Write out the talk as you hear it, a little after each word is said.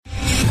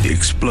The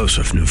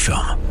explosive new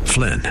film,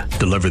 Flynn,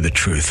 deliver the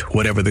truth,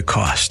 whatever the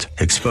cost.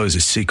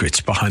 Exposes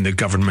secrets behind the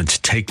government's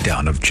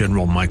takedown of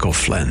General Michael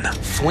Flynn.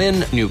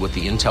 Flynn knew what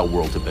the intel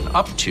world had been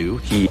up to.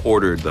 He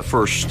ordered the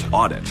first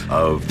audit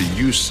of the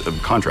use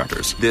of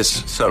contractors.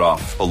 This set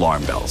off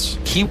alarm bells.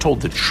 He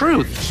told the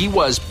truth. He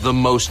was the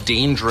most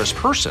dangerous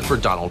person for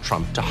Donald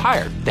Trump to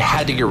hire. They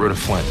had to get rid of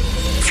Flynn.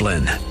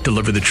 Flynn,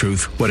 deliver the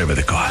truth, whatever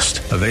the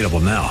cost. Available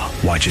now.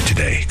 Watch it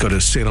today. Go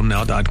to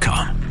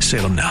salemnow.com.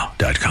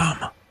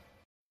 salemnow.com.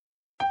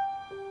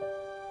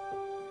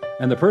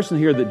 And the person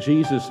here that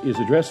Jesus is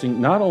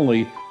addressing not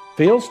only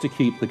fails to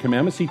keep the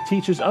commandments, he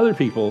teaches other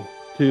people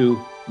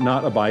to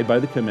not abide by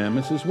the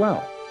commandments as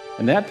well.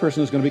 And that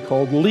person is going to be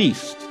called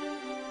least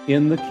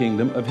in the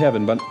kingdom of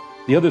heaven. But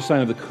the other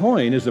side of the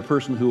coin is the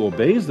person who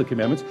obeys the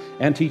commandments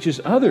and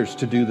teaches others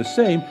to do the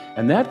same,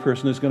 and that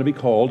person is going to be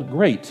called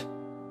great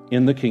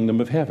in the kingdom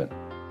of heaven.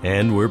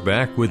 And we're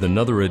back with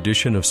another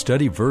edition of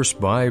Study Verse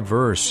by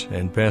Verse,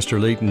 and Pastor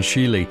Leighton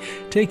Sheely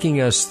taking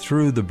us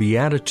through the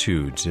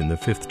Beatitudes in the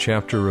 5th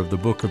chapter of the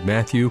book of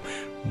Matthew,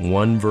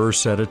 one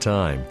verse at a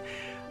time.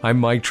 I'm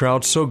Mike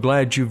Trout. So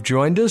glad you've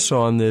joined us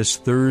on this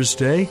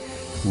Thursday.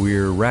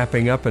 We're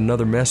wrapping up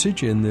another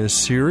message in this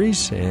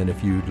series, and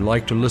if you'd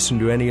like to listen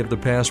to any of the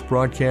past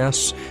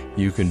broadcasts,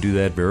 you can do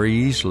that very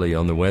easily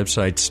on the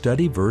website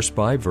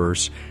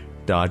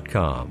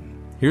studyversebyverse.com.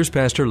 Here's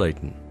Pastor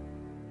Leighton.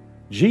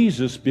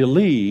 Jesus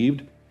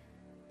believed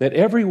that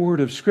every word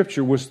of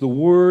Scripture was the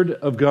Word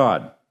of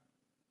God.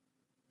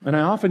 And I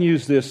often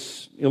use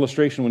this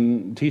illustration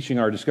when teaching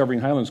our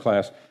Discovering Highlands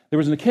class. There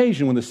was an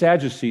occasion when the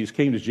Sadducees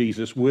came to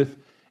Jesus with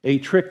a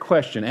trick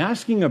question,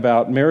 asking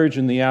about marriage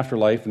and the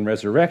afterlife and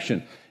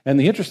resurrection. And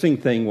the interesting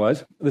thing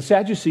was, the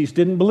Sadducees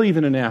didn't believe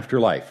in an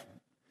afterlife,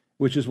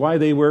 which is why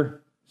they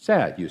were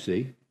sad, you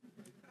see.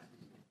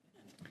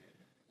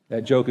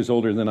 That joke is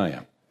older than I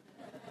am.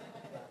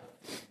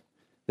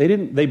 They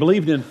didn't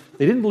believe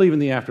in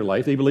the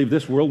afterlife. They believed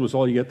this world was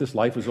all you get, this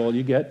life was all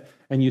you get,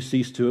 and you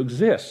cease to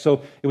exist.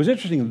 So it was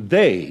interesting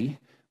they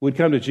would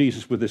come to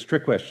Jesus with this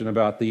trick question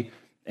about the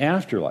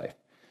afterlife.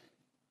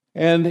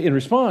 And in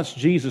response,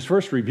 Jesus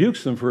first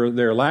rebukes them for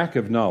their lack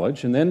of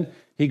knowledge, and then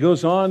he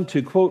goes on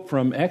to quote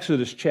from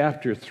Exodus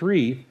chapter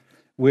 3,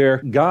 where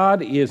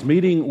God is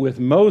meeting with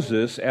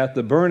Moses at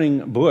the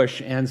burning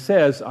bush and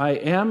says, "I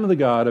am the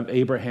God of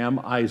Abraham,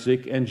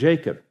 Isaac, and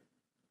Jacob."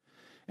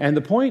 And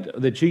the point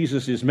that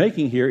Jesus is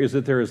making here is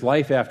that there is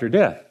life after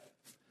death.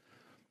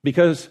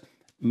 Because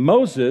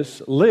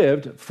Moses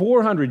lived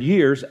 400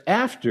 years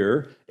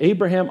after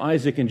Abraham,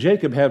 Isaac, and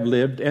Jacob have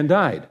lived and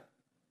died.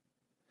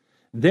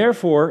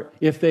 Therefore,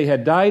 if they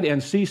had died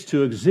and ceased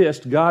to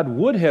exist, God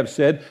would have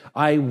said,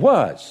 "I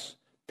was,"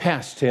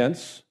 past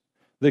tense,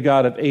 "the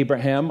God of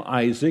Abraham,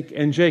 Isaac,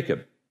 and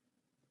Jacob."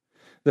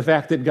 The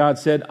fact that God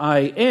said,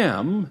 "I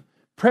am,"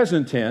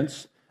 present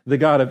tense, the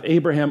God of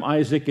Abraham,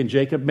 Isaac, and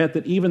Jacob, meant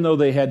that even though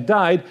they had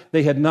died,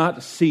 they had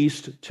not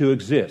ceased to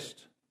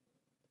exist.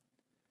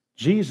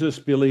 Jesus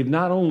believed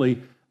not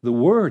only the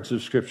words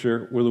of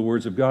Scripture were the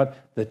words of God,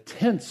 the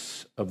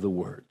tense of the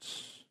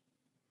words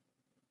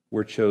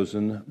were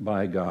chosen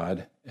by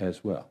God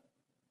as well.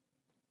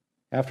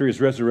 After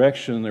his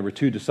resurrection, there were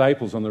two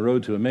disciples on the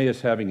road to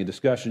Emmaus having a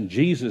discussion.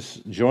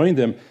 Jesus joined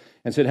them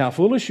and said, "How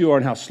foolish you are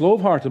and how slow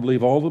of heart to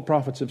believe all the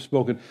prophets have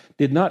spoken.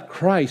 Did not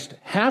Christ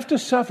have to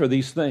suffer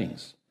these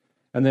things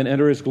and then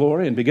enter his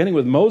glory?" And beginning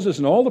with Moses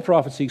and all the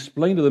prophets, he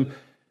explained to them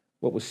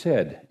what was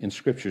said in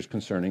Scriptures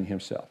concerning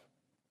himself.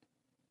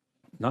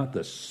 Not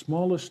the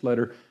smallest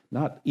letter,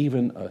 not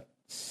even a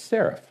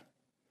serif,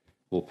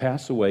 will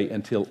pass away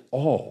until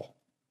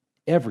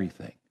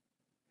everything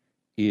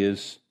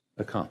is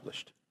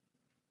accomplished.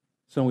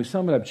 So when we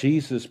sum it up,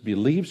 Jesus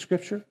believed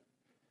Scripture,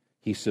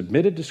 he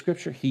submitted to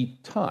Scripture, he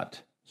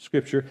taught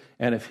Scripture,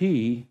 and if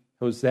he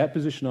was that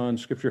position on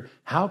Scripture,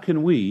 how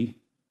can we,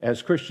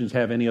 as Christians,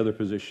 have any other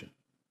position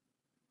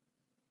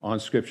on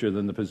Scripture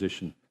than the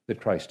position that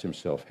Christ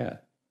himself had?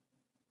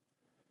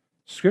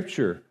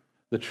 Scripture,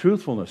 the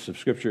truthfulness of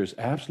Scripture is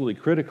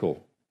absolutely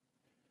critical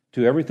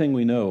to everything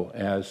we know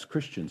as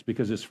Christians,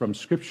 because it's from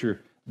Scripture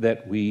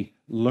that we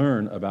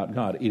learn about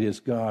God. It is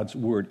God's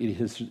Word. It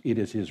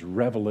is his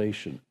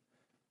revelation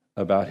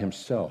about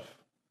himself.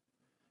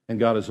 And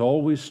God is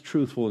always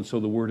truthful, and so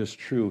the Word is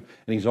true.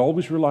 And he's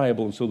always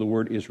reliable, and so the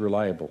Word is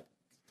reliable.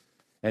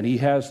 And he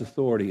has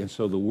authority, and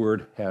so the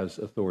Word has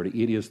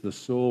authority. It is the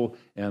sole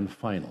and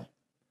final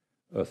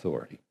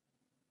authority.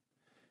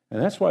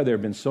 And that's why there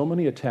have been so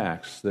many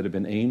attacks that have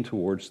been aimed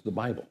towards the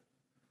Bible.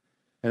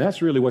 And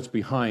that's really what's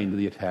behind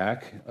the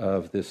attack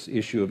of this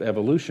issue of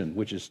evolution,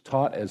 which is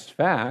taught as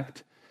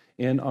fact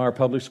in our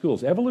public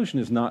schools. Evolution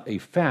is not a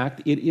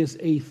fact, it is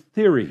a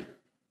theory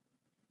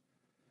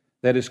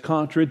that is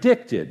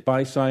contradicted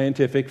by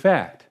scientific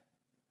fact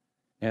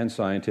and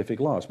scientific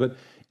laws. But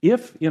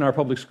if in our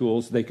public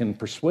schools they can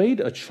persuade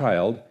a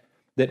child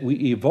that we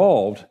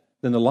evolved,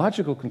 then the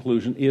logical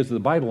conclusion is the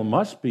Bible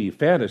must be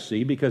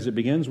fantasy because it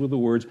begins with the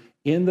words,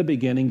 "In the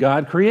beginning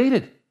God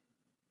created."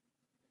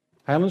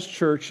 Highlands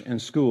Church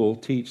and School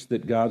teach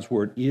that God's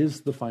Word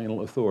is the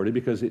final authority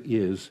because it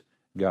is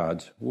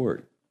God's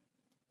Word.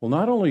 Well,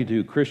 not only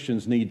do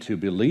Christians need to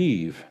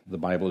believe the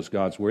Bible is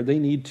God's Word, they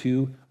need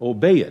to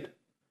obey it,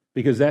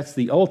 because that's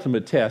the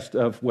ultimate test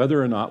of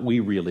whether or not we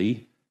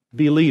really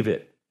believe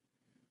it,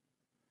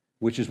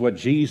 which is what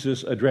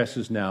Jesus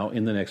addresses now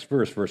in the next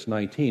verse, verse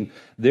 19.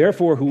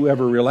 Therefore,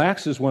 whoever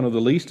relaxes one of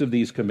the least of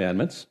these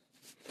commandments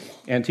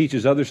and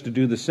teaches others to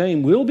do the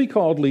same will be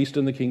called least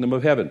in the kingdom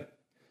of heaven.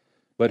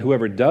 But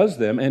whoever does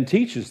them and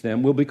teaches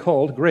them will be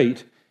called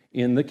great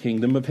in the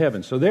kingdom of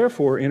heaven. So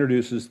therefore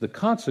introduces the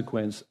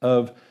consequence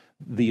of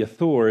the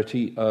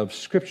authority of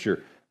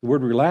Scripture. The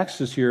word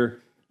relaxes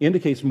here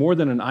indicates more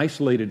than an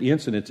isolated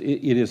incident.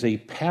 It is a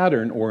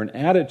pattern or an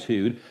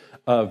attitude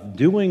of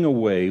doing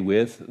away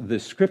with the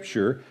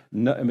Scripture,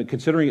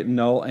 considering it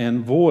null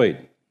and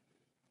void.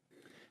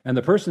 And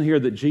the person here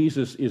that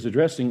Jesus is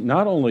addressing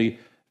not only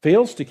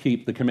fails to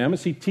keep the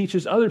commandments, he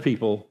teaches other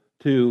people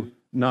to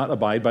not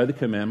abide by the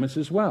commandments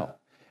as well.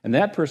 And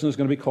that person is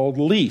going to be called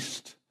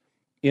least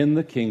in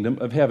the kingdom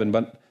of heaven.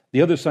 But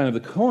the other side of the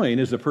coin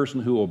is the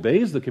person who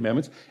obeys the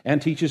commandments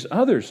and teaches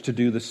others to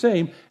do the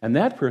same, and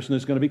that person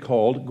is going to be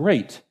called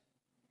great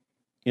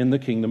in the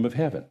kingdom of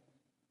heaven.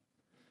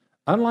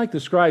 Unlike the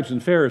scribes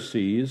and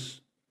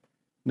Pharisees,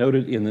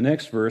 noted in the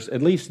next verse,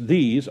 at least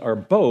these are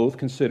both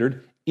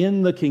considered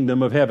in the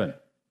kingdom of heaven.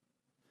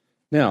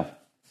 Now,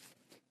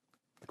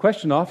 the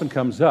question often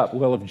comes up,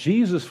 well, if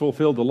Jesus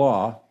fulfilled the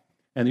law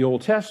and the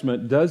Old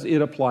Testament, does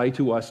it apply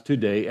to us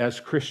today as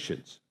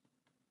Christians?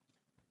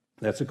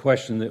 That's a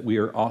question that we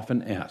are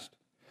often asked.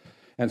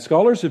 And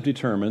scholars have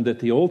determined that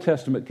the Old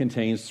Testament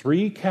contains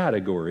three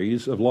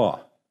categories of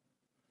law.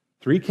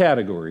 Three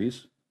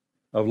categories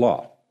of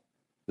law: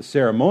 the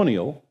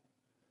ceremonial,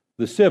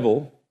 the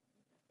civil,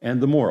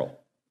 and the moral.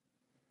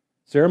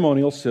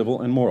 Ceremonial,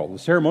 civil, and moral. The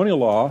ceremonial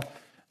law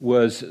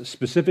was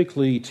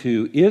specifically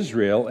to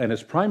Israel, and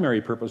its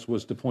primary purpose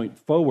was to point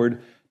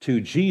forward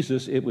to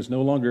Jesus. It was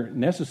no longer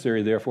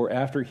necessary, therefore,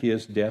 after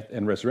his death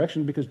and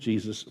resurrection, because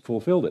Jesus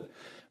fulfilled it.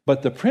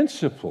 But the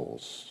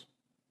principles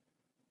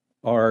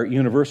are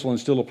universal and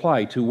still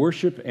apply to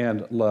worship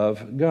and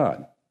love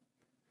God.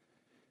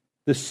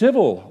 The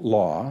civil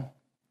law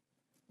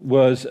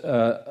was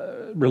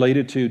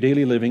related to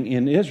daily living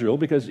in Israel,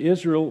 because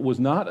Israel was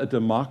not a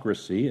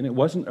democracy and it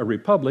wasn't a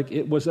republic,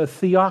 it was a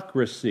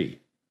theocracy.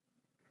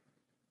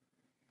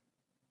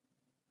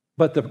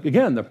 But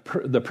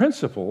the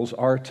principles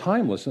are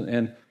timeless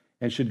and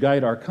should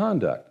guide our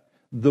conduct.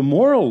 The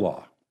moral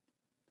law,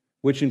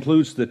 which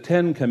includes the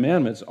 10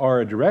 Commandments, are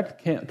a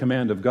direct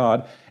command of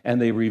God, and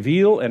they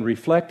reveal and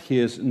reflect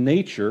his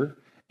nature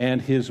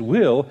and his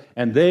will,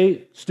 and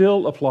they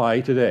still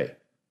apply today.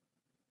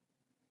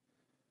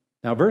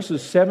 Now,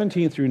 verses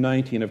 17 through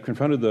 19 have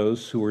confronted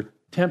those who were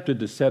tempted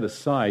to set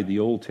aside the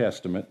Old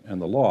Testament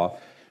and the law.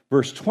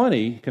 Verse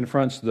 20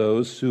 confronts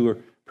those who are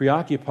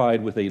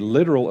preoccupied with a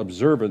literal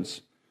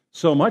observance,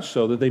 so much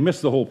so that they miss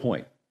the whole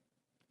point.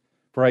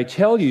 For I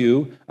tell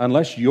you,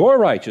 unless your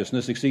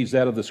righteousness exceeds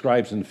that of the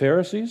scribes and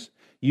Pharisees,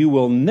 you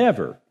will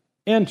never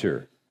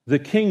enter the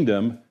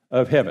kingdom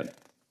of heaven.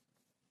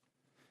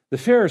 The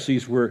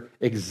Pharisees were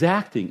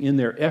exacting in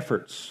their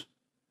efforts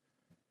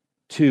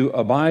to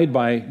abide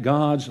by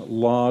God's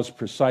laws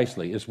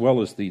precisely, as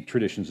well as the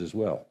traditions as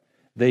well.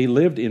 They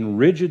lived in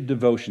rigid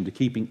devotion to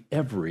keeping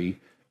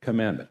every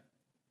commandment.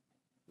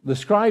 The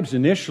scribes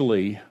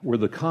initially were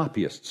the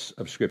copyists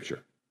of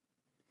Scripture.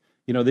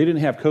 You know, they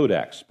didn't have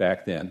Kodaks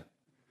back then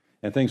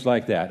and things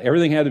like that.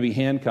 Everything had to be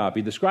hand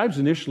copied. The scribes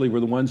initially were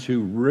the ones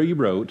who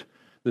rewrote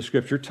the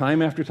Scripture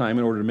time after time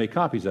in order to make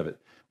copies of it.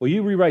 Well,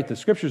 you rewrite the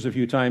Scriptures a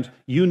few times,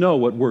 you know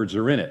what words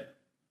are in it,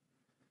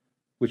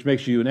 which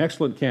makes you an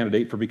excellent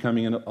candidate for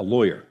becoming a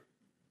lawyer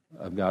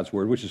of God's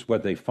Word, which is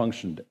what they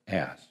functioned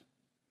as.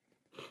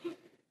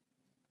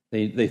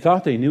 They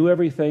thought they knew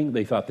everything.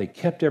 They thought they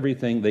kept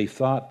everything. They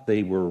thought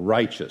they were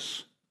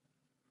righteous.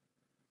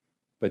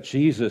 But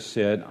Jesus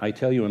said, I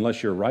tell you,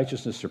 unless your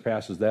righteousness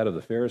surpasses that of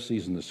the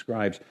Pharisees and the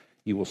scribes,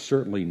 you will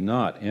certainly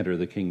not enter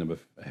the kingdom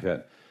of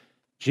heaven.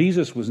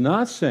 Jesus was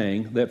not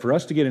saying that for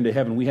us to get into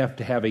heaven, we have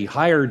to have a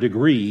higher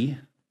degree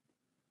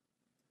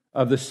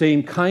of the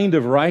same kind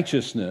of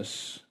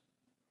righteousness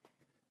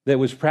that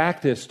was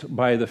practiced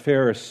by the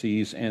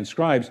Pharisees and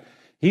scribes.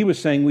 He was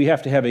saying we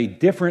have to have a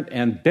different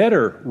and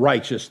better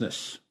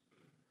righteousness.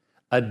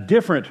 A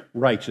different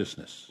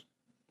righteousness.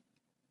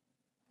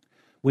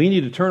 We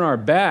need to turn our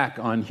back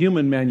on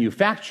human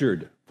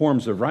manufactured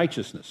forms of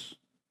righteousness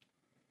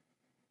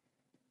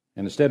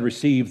and instead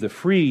receive the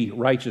free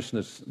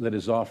righteousness that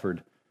is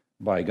offered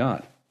by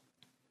God.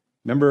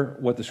 Remember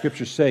what the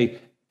Scriptures say,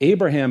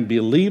 Abraham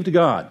believed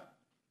God,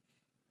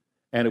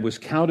 and it was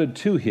counted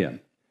to him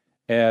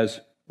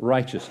as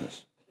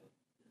righteousness.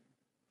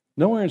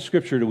 Nowhere in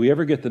Scripture do we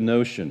ever get the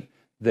notion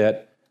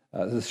that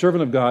the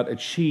servant of God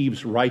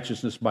achieves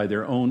righteousness by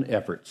their own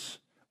efforts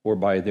or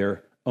by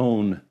their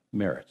own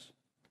merits.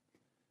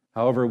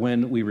 However,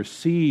 when we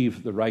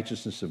receive the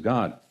righteousness of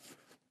God,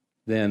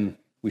 then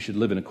we should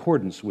live in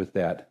accordance with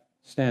that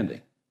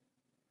standing.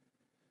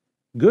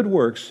 Good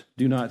works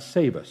do not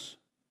save us,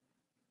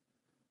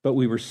 but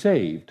we were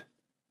saved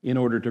in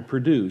order to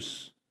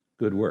produce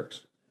good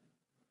works.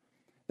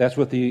 That's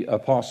what the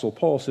Apostle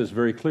Paul says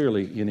very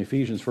clearly in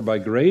Ephesians. For by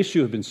grace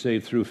you have been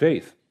saved through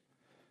faith,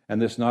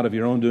 and this not of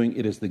your own doing.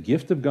 It is the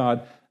gift of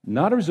God,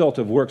 not a result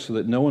of works, so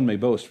that no one may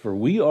boast. For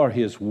we are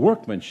his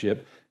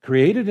workmanship,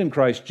 created in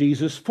Christ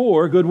Jesus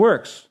for good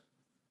works,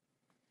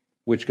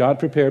 which God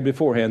prepared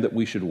beforehand that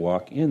we should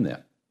walk in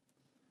them.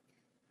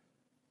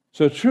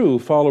 So true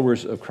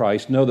followers of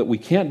Christ know that we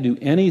can't do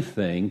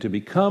anything to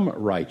become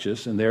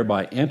righteous and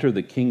thereby enter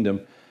the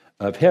kingdom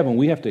of heaven.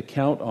 We have to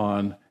count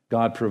on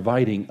God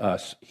providing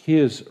us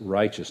his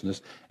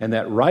righteousness, and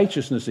that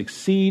righteousness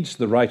exceeds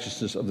the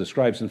righteousness of the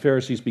scribes and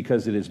Pharisees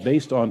because it is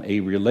based on a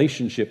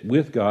relationship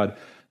with God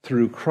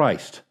through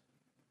Christ.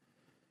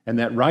 And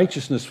that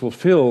righteousness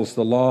fulfills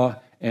the law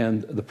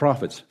and the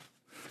prophets.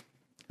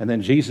 And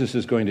then Jesus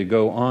is going to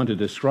go on to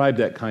describe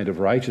that kind of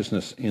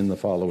righteousness in the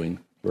following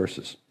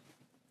verses.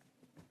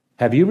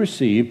 Have you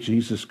received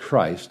Jesus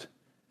Christ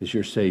as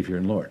your Savior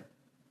and Lord?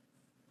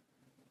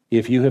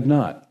 If you have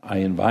not, I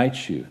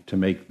invite you to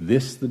make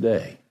this the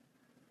day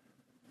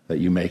that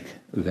you make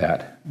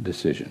that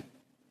decision.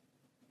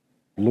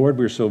 Lord,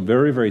 we're so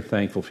very, very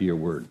thankful for your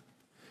word.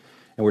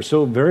 And we're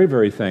so very,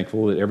 very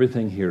thankful that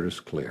everything here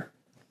is clear.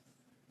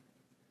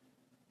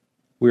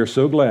 We are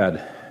so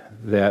glad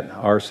that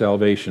our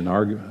salvation,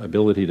 our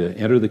ability to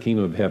enter the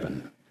kingdom of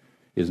heaven,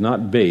 is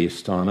not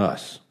based on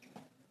us,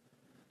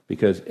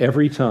 because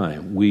every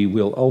time we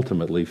will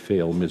ultimately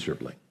fail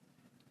miserably.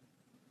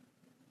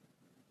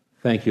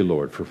 Thank you,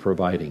 Lord, for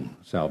providing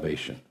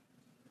salvation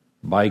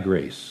by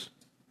grace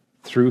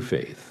through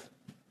faith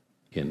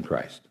in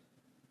Christ.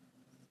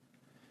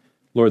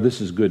 Lord, this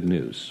is good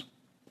news.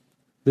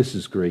 This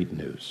is great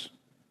news.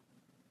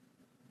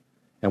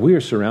 And we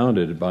are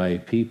surrounded by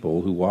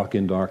people who walk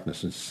in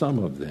darkness, and some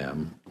of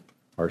them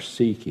are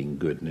seeking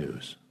good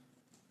news.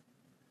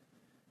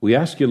 We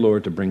ask you,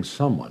 Lord, to bring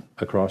someone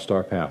across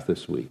our path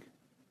this week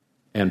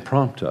and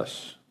prompt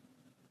us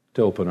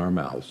to open our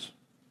mouths.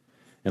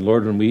 And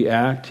Lord, when we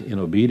act in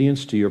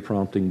obedience to your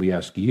prompting, we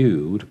ask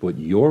you to put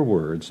your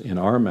words in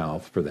our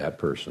mouth for that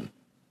person.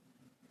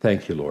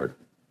 Thank you, Lord,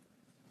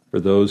 for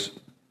those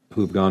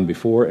who've gone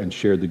before and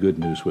shared the good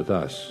news with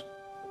us.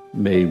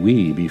 May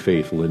we be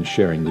faithful in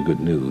sharing the good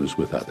news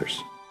with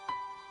others.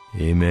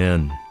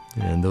 Amen.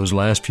 And those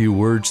last few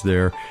words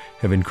there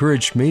have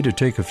encouraged me to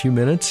take a few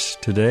minutes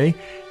today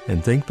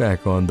and think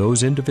back on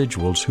those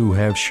individuals who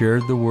have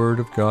shared the Word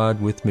of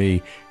God with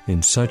me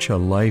in such a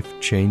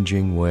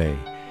life-changing way.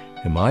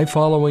 Am I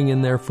following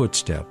in their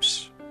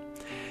footsteps?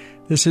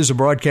 This is a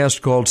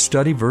broadcast called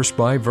Study Verse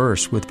by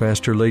Verse with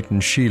Pastor Leighton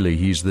Sheely.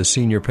 He's the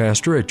senior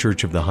pastor at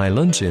Church of the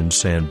Highlands in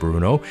San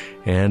Bruno.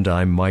 And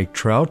I'm Mike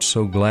Trout.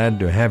 So glad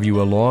to have you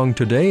along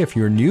today. If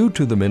you're new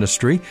to the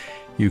ministry,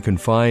 you can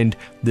find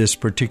this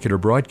particular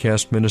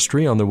broadcast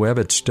ministry on the web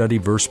at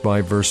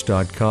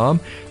studyversebyverse.com.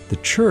 The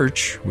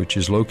church, which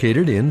is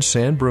located in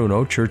San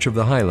Bruno, Church of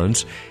the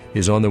Highlands,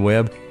 is on the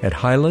web at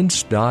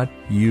highlands.us.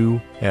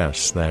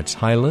 That's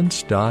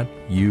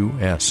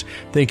highlands.us.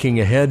 Thinking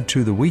ahead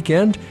to the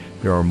weekend,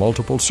 there are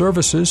multiple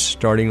services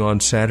starting on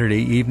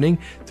Saturday evening,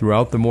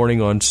 throughout the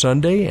morning on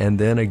Sunday, and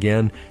then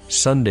again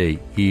Sunday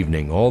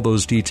evening. All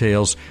those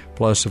details,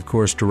 plus, of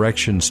course,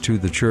 directions to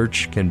the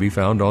church, can be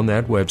found on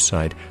that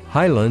website,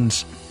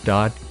 highlands.us.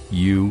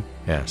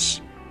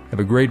 Have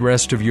a great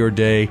rest of your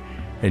day,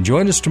 and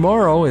join us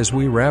tomorrow as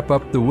we wrap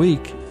up the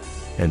week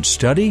and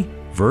study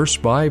verse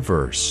by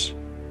verse.